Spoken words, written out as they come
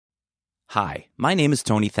Hi, my name is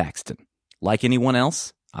Tony Thaxton. Like anyone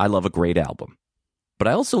else, I love a great album. But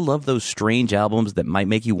I also love those strange albums that might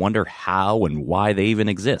make you wonder how and why they even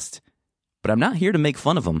exist. But I'm not here to make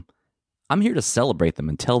fun of them. I'm here to celebrate them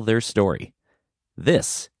and tell their story.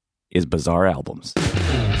 This is Bizarre Albums.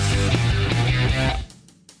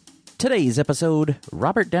 Today's episode,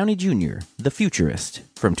 Robert Downey Jr., The Futurist,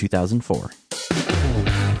 from 2004.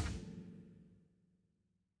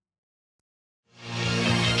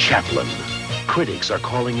 Chaplin. Critics are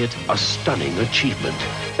calling it a stunning achievement.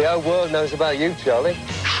 The whole world knows about you, Charlie.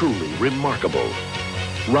 Truly remarkable.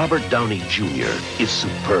 Robert Downey Jr. is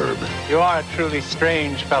superb. You are a truly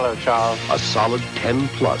strange fellow, Charles. A solid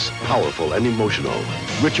 10+, powerful and emotional.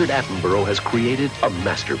 Richard Attenborough has created a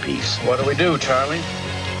masterpiece. What do we do, Charlie?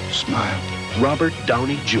 Smile. Robert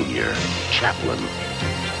Downey Jr., Chaplin.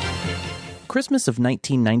 Christmas of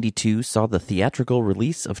 1992 saw the theatrical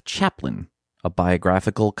release of Chaplin, a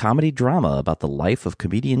biographical comedy drama about the life of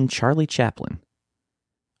comedian Charlie Chaplin.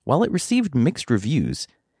 While it received mixed reviews,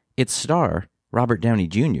 its star, Robert Downey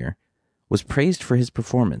Jr., was praised for his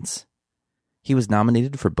performance. He was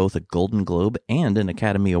nominated for both a Golden Globe and an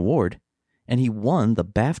Academy Award, and he won the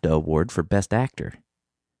BAFTA Award for Best Actor.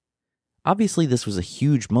 Obviously, this was a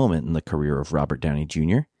huge moment in the career of Robert Downey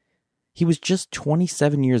Jr. He was just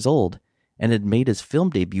 27 years old and had made his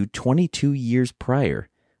film debut 22 years prior,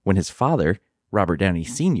 when his father, Robert Downey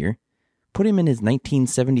Sr., put him in his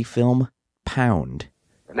 1970 film, Pound.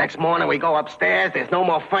 The next morning we go upstairs, there's no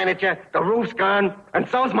more furniture, the roof's gone, and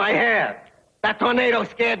so's my hair. That tornado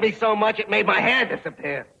scared me so much it made my hair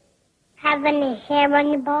disappear. Have any hair on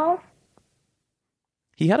your balls?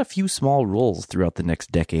 He had a few small roles throughout the next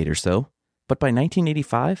decade or so, but by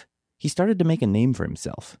 1985, he started to make a name for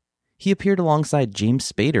himself. He appeared alongside James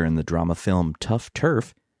Spader in the drama film Tough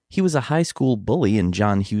Turf. He was a high school bully in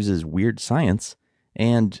John Hughes's Weird Science,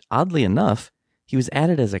 and oddly enough, he was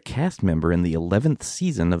added as a cast member in the 11th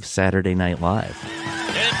season of Saturday Night Live.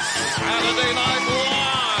 It's Saturday Night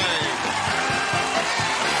Live!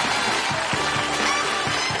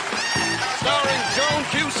 Starring Joan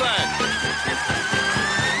Cusack.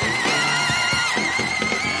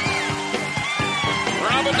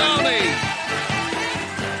 Robert Downey.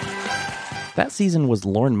 That season was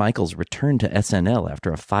Lorne Michaels' return to SNL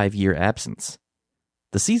after a 5-year absence.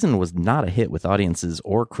 The season was not a hit with audiences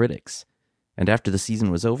or critics, and after the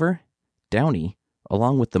season was over, Downey,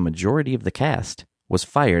 along with the majority of the cast, was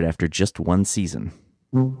fired after just one season.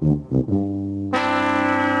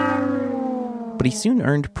 But he soon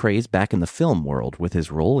earned praise back in the film world with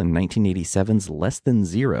his role in 1987's Less Than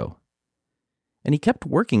Zero. And he kept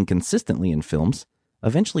working consistently in films,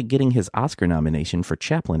 eventually getting his Oscar nomination for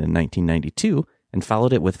Chaplin in 1992, and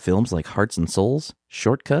followed it with films like Hearts and Souls,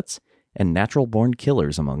 Shortcuts, and Natural Born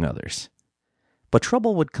Killers, among others. But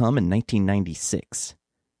trouble would come in 1996.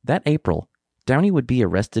 That April, Downey would be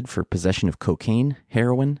arrested for possession of cocaine,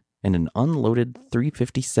 heroin, and an unloaded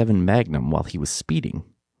 .357 Magnum while he was speeding.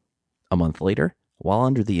 A month later, while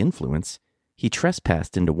under the influence, he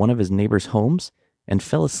trespassed into one of his neighbors' homes and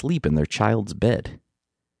fell asleep in their child's bed.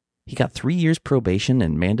 He got 3 years probation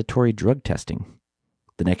and mandatory drug testing.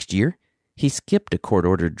 The next year, he skipped a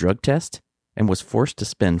court-ordered drug test and was forced to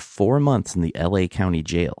spend 4 months in the LA County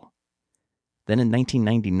Jail. Then in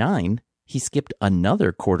 1999, he skipped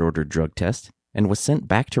another court-ordered drug test and was sent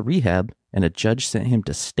back to rehab, and a judge sent him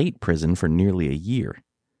to state prison for nearly a year.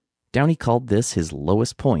 Downey called this his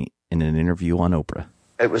lowest point in an interview on Oprah.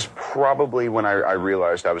 It was probably when I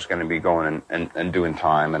realized I was going to be going and doing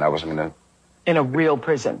time, and I wasn't going to... In a real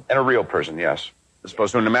prison? In a real prison, yes. As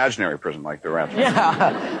opposed to an imaginary prison like the rest.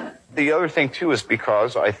 Yeah. The other thing, too, is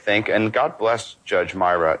because I think, and God bless Judge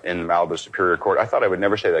Myra in Malibu Superior Court. I thought I would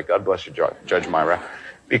never say that. God bless you, Judge Myra.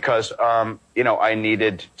 Because, I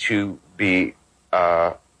needed to be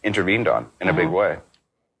intervened on in a big way.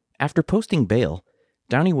 After posting bail,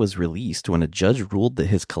 Downey was released when a judge ruled that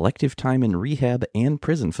his collective time in rehab and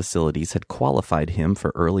prison facilities had qualified him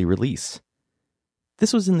for early release.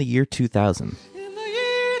 This was in the year 2000.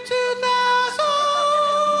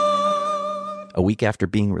 A week after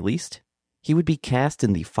being released, he would be cast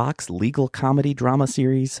in the Fox legal comedy drama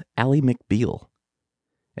series Ally McBeal.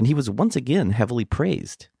 And he was once again heavily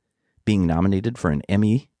praised, being nominated for an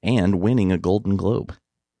Emmy and winning a Golden Globe.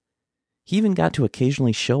 He even got to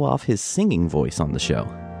occasionally show off his singing voice on the show.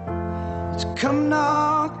 It's coming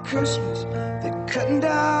on Christmas, they're cutting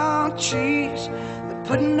down trees, they're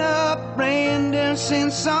putting up reindeer,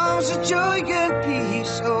 singing songs of joy and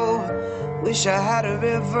peace. Oh, wish I had a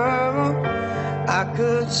river I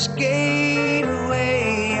could skate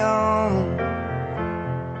away on.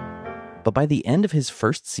 But by the end of his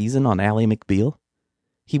first season on Ally McBeal,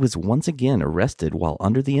 he was once again arrested while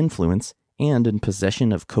under the influence and in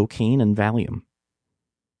possession of cocaine and Valium.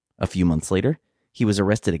 A few months later, he was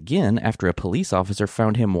arrested again after a police officer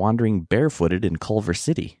found him wandering barefooted in Culver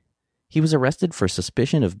City. He was arrested for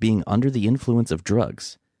suspicion of being under the influence of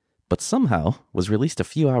drugs, but somehow was released a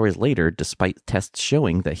few hours later despite tests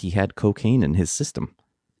showing that he had cocaine in his system.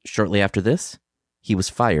 Shortly after this, he was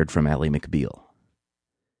fired from Ally McBeal.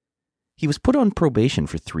 He was put on probation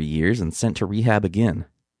for 3 years and sent to rehab again.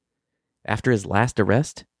 After his last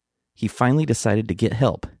arrest, he finally decided to get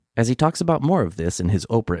help, as he talks about more of this in his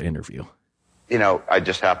Oprah interview. You know, I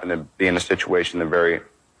just happened to be in a situation the very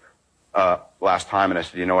last time, and I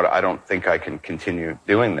said, you know what, I don't think I can continue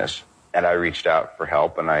doing this. And I reached out for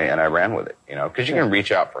help, and I ran with it, you know, because you can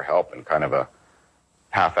reach out for help in kind of a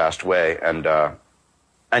half-assed way, and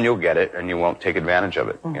you'll get it, and you won't take advantage of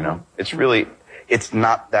it, you know. It's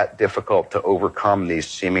not that difficult to overcome these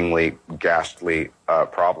seemingly ghastly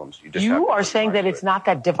problems. You are saying that it's not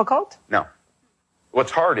that difficult? No.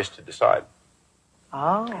 What's hard is to decide.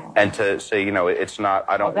 Oh. And to say, you know, it's not,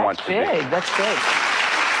 I don't want to be. That's big.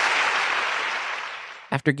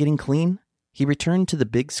 After getting clean, he returned to the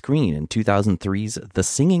big screen in 2003's The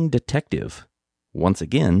Singing Detective, once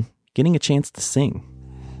again getting a chance to sing.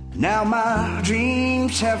 Now my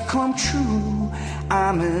dreams have come true.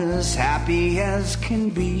 I'm as happy as can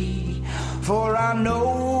be. For I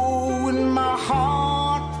know in my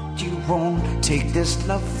heart you won't take this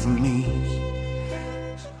love from me.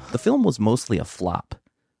 The film was mostly a flop,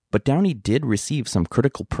 but Downey did receive some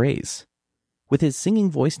critical praise. With his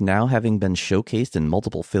singing voice now having been showcased in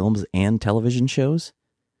multiple films and television shows,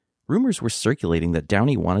 rumors were circulating that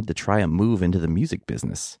Downey wanted to try a move into the music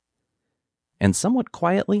business. And somewhat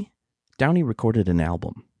quietly, Downey recorded an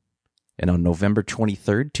album. And on November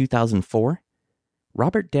 23, 2004,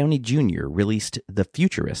 Robert Downey Jr. released The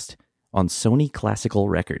Futurist on Sony Classical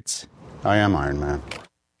Records. I am Iron Man.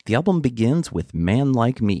 The album begins with Man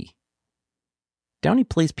Like Me. Downey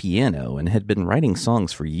plays piano and had been writing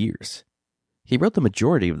songs for years. He wrote the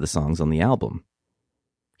majority of the songs on the album.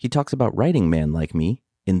 He talks about writing Man Like Me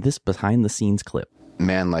in this behind-the-scenes clip.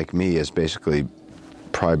 Man Like Me has basically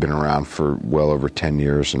probably been around for well over 10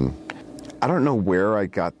 years, and I don't know where I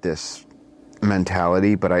got this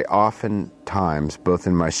mentality, but I oftentimes, both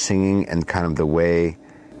in my singing and kind of the way,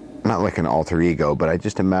 not like an alter ego, but I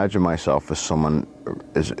just imagine myself as someone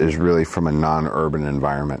is really from a non-urban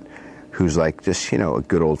environment, who's like just, you know, a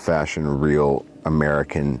good old-fashioned, real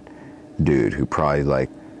American dude who probably like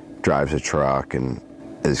drives a truck and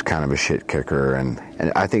is kind of a shit kicker. And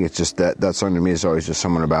I think it's just that song to me is always just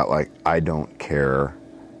someone about like, I don't care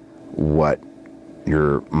what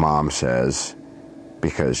your mom says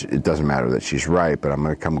because it doesn't matter that she's right, but I'm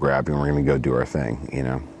going to come grab you and we're going to go do our thing, you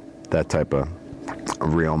know? That type of a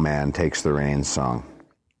real man takes the reins song.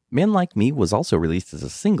 Man Like Me was also released as a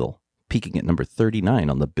single, peaking at number 39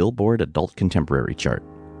 on the Billboard Adult Contemporary chart.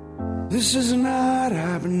 This is a night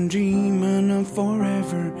I've been dreaming of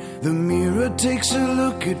forever. The mirror takes a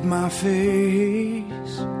look at my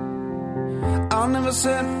face. I'll never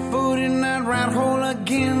set foot in that rat hole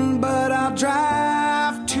again, but I'll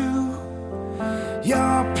drive to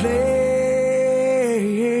your place.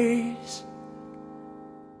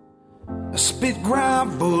 I spit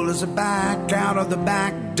gravel as I back out of the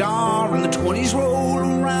back door, and the 20s roll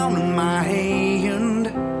around in my hand.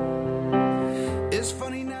 It's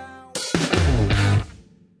funny now.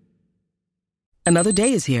 Another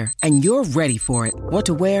day is here, and you're ready for it. What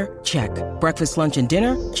to wear? Check. Breakfast, lunch, and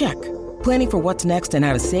dinner? Check. Planning for what's next and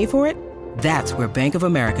how to save for it? That's where Bank of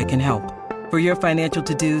America can help. For your financial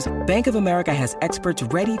to-dos, Bank of America has experts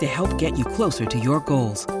ready to help get you closer to your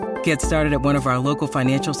goals. Get started at one of our local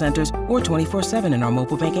financial centers or 24/7 in our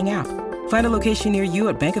mobile banking app. Find a location near you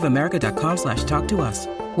at bankofamerica.com/talktous.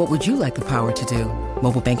 What would you like the power to do?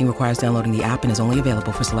 Mobile banking requires downloading the app and is only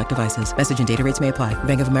available for select devices. Message and data rates may apply.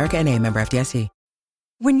 Bank of America NA, member FDIC.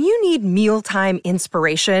 When you need mealtime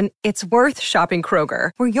inspiration, it's worth shopping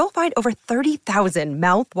Kroger, where you'll find over 30,000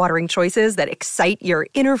 mouth-watering choices that excite your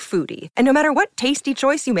inner foodie. And no matter what tasty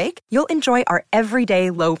choice you make, you'll enjoy our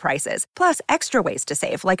everyday low prices, plus extra ways to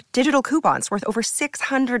save, like digital coupons worth over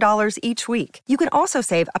 $600 each week. You can also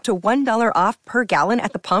save up to $1 off per gallon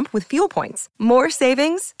at the pump with fuel points. More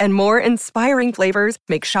savings and more inspiring flavors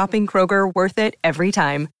make shopping Kroger worth it every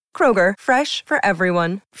time. Kroger, fresh for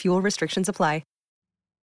everyone. Fuel restrictions apply.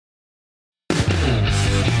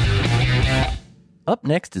 Up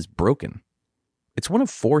next is Broken. It's one of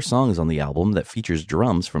 4 songs on the album that features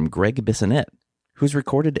drums from Greg Bissonette, who's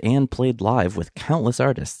recorded and played live with countless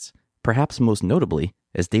artists, perhaps most notably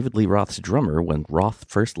as David Lee Roth's drummer when Roth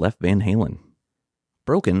first left Van Halen.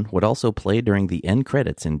 Broken would also play during the end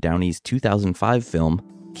credits in Downey's 2005 film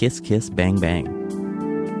Kiss Kiss Bang Bang.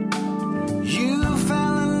 You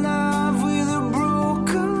fell in love with a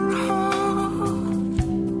broken heart.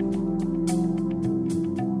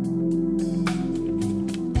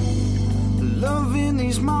 Love in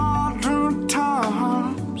these modern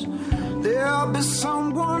times, there'll be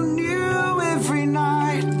someone new every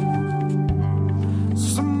night.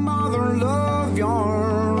 Some other love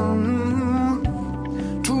yarn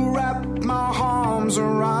to wrap my arms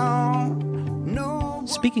around. No.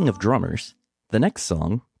 Speaking of drummers, the next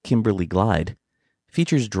song, Kimberly Glide,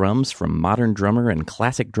 features drums from modern drummer and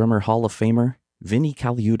classic drummer Hall of Famer Vinnie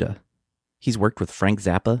Colaiuta. He's worked with Frank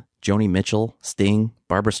Zappa, Joni Mitchell, Sting,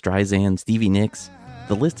 Barbra Streisand, Stevie Nicks.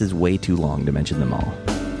 The list is way too long to mention them all.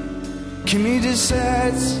 Kimmy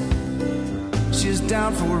decides she's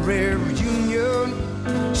down for a rare reunion.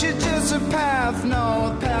 She's just a path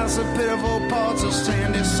north past the pitiful parts of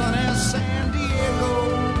sandy, sunny San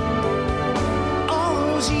Diego. All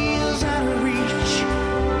those years out of reach,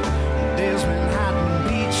 there's Manhattan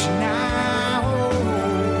Beach now.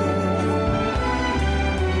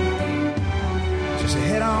 Just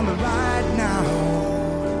head on the ride now.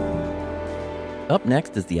 Up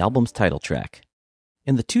next is the album's title track.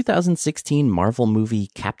 In the 2016 Marvel movie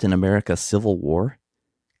Captain America Civil War,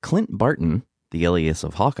 Clint Barton, the alias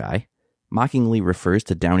of Hawkeye, mockingly refers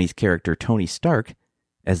to Downey's character Tony Stark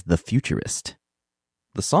as the Futurist.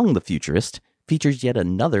 The song The Futurist features yet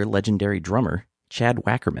another legendary drummer, Chad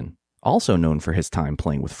Wackerman, also known for his time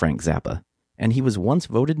playing with Frank Zappa, and he was once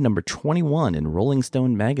voted number 21 in Rolling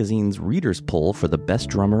Stone magazine's Reader's Poll for the best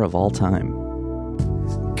drummer of all time.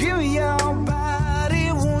 Give me your body,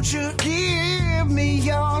 won't you give me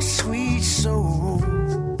your sweet soul?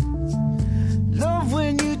 Love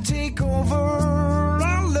when you take over,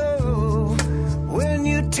 I love when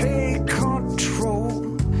you take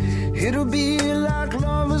control. It'll be like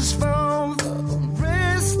lovers for the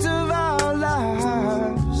rest of our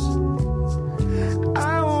lives.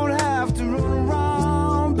 I won't have to run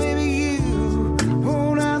around, baby, you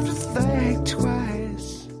won't have to think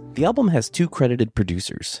twice. The album has two credited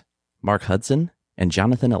producers, Mark Hudson and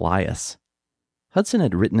Jonathan Elias. Hudson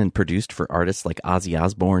had written and produced for artists like Ozzy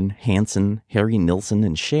Osbourne, Hanson, Harry Nilsson,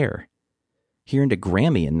 and Cher. He earned a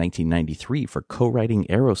Grammy in 1993 for co-writing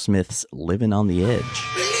Aerosmith's Livin' on the Edge.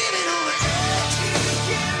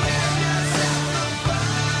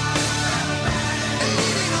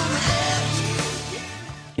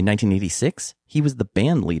 In 1986, he was the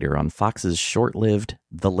band leader on Fox's short-lived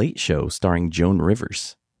The Late Show starring Joan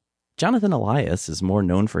Rivers. Jonathan Elias is more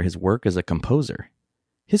known for his work as a composer.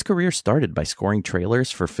 His career started by scoring trailers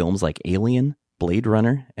for films like Alien, Blade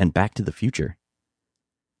Runner, and Back to the Future.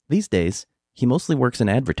 These days, he mostly works in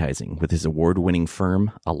advertising with his award-winning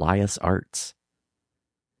firm, Elias Arts.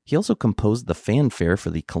 He also composed the fanfare for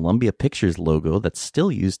the Columbia Pictures logo that's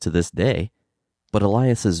still used to this day, but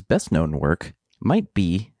Elias's best-known work might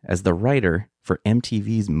be as the writer for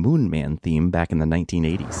MTV's Moon Man theme back in the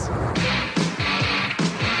 1980s.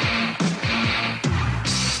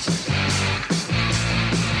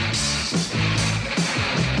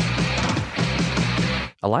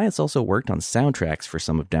 Elias also worked on soundtracks for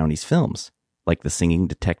some of Downey's films, like The Singing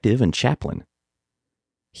Detective and Chaplin.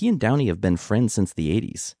 He and Downey have been friends since the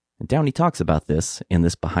 80s, and Downey talks about this in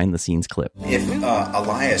this behind-the-scenes clip. If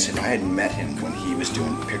Elias, if I had met him when he was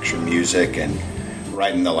doing picture music and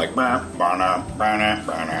writing the like, and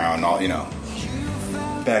all, you know,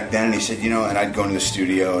 back then, and he said, you know, and I'd go into the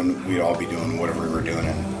studio and we'd all be doing whatever we were doing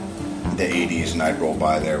in the 80s, and I'd roll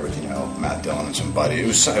by there with, you know, Matt Dillon and some buddy. It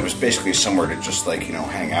was basically somewhere to just, like, you know,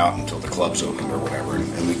 hang out until the clubs opened or whatever,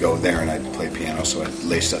 and we'd go there and I'd play piano, so I'd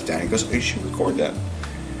lay stuff down. He goes, oh, you should record that.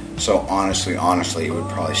 So honestly, it would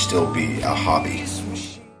probably still be a hobby.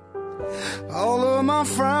 All of my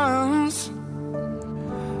friends,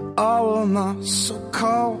 all of my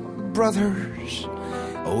so-called brothers,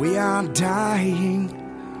 we are dying,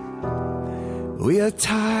 we are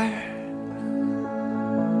tired.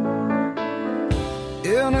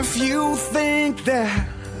 And if you think that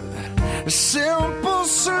a simple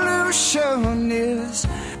solution is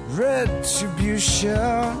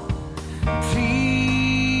retribution, please.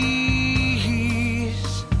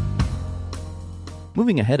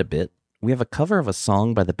 Moving ahead a bit, we have a cover of a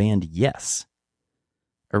song by the band Yes.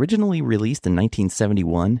 Originally released in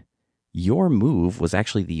 1971, Your Move was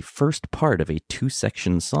actually the first part of a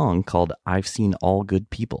two-section song called I've Seen All Good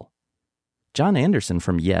People. John Anderson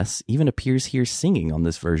from Yes even appears here singing on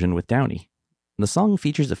this version with Downey. The song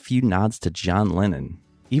features a few nods to John Lennon,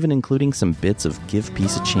 even including some bits of Give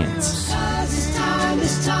Peace a Chance.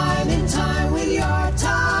 It's time with your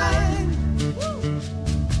time.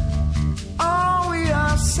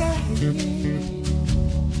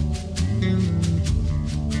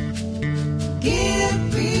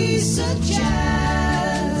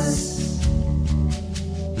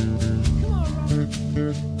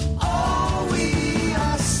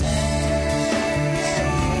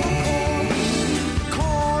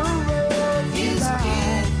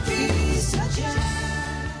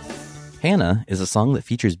 Anna is a song that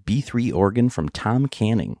features B3 organ from Tom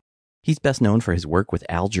Canning. He's best known for his work with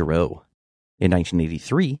Al Jarreau. In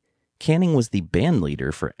 1983, Canning was the band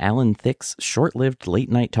leader for Alan Thicke's short-lived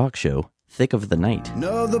late-night talk show, Thick of the Night.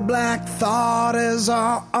 Another black thought as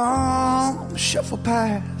our arms shuffle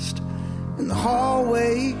past in the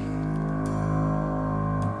hallway.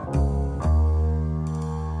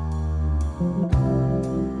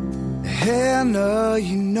 Hannah,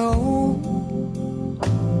 you know,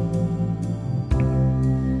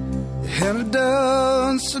 Hannah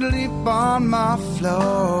doesn't sleep on my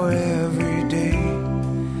floor every day.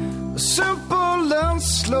 Simple and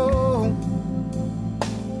slow,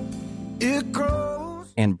 it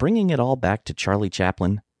grows. And bringing it all back to Charlie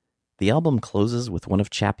Chaplin, the album closes with one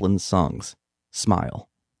of Chaplin's songs, Smile.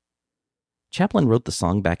 Chaplin wrote the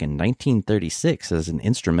song back in 1936 as an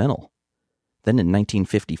instrumental. Then in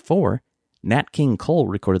 1954, Nat King Cole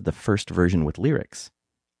recorded the first version with lyrics.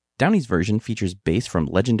 Downey's version features bass from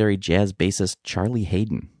legendary jazz bassist Charlie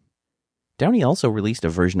Haden. Downey also released a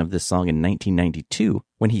version of this song in 1992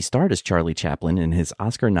 when he starred as Charlie Chaplin in his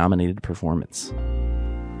Oscar-nominated performance.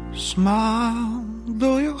 Smile,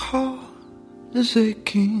 though your heart is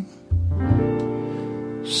aching.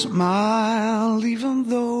 Smile, even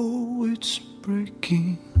though it's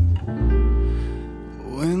breaking.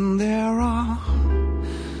 When there are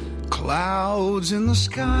clouds in the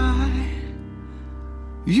sky,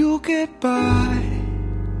 you'll get by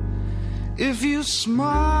if you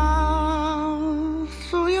smile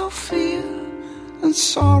through your fear and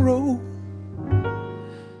sorrow.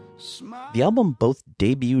 The album both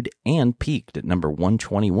debuted and peaked at number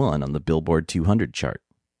 121 on the Billboard 200 chart.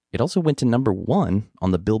 It also went to number 1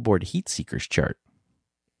 on the Billboard Heatseekers chart.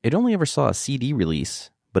 It only ever saw a CD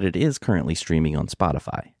release, but it is currently streaming on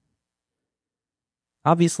Spotify.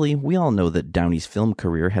 Obviously, we all know that Downey's film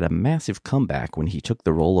career had a massive comeback when he took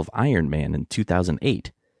the role of Iron Man in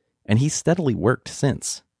 2008, and he's steadily worked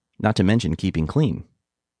since, not to mention keeping clean.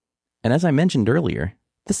 And as I mentioned earlier,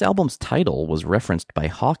 this album's title was referenced by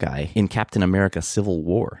Hawkeye in Captain America Civil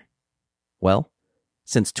War. Well,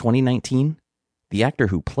 since 2019, the actor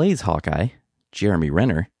who plays Hawkeye, Jeremy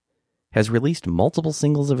Renner, has released multiple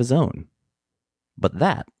singles of his own. But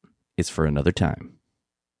that is for another time.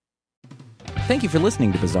 Thank you for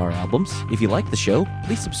listening to Bizarre Albums. If you like the show,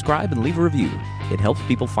 please subscribe and leave a review. It helps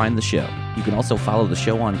people find the show. You can also follow the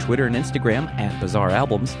show on Twitter and Instagram at Bizarre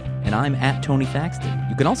Albums, and I'm at Tony Thaxton.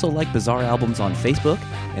 You can also like Bizarre Albums on Facebook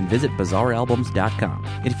and visit BizarreAlbums.com.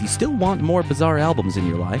 And if you still want more Bizarre Albums in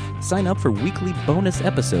your life, sign up for weekly bonus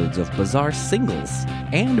episodes of Bizarre Singles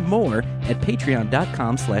and more at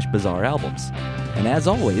Patreon.com/BizarreAlbums. And as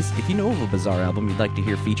always, if you know of a Bizarre album you'd like to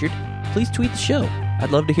hear featured, please tweet the show. I'd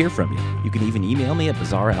love to hear from you. You can even email me at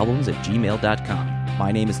bizarrealbums@gmail.com.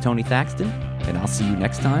 My name is Tony Thaxton, and I'll see you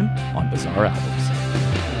next time on Bizarre Albums.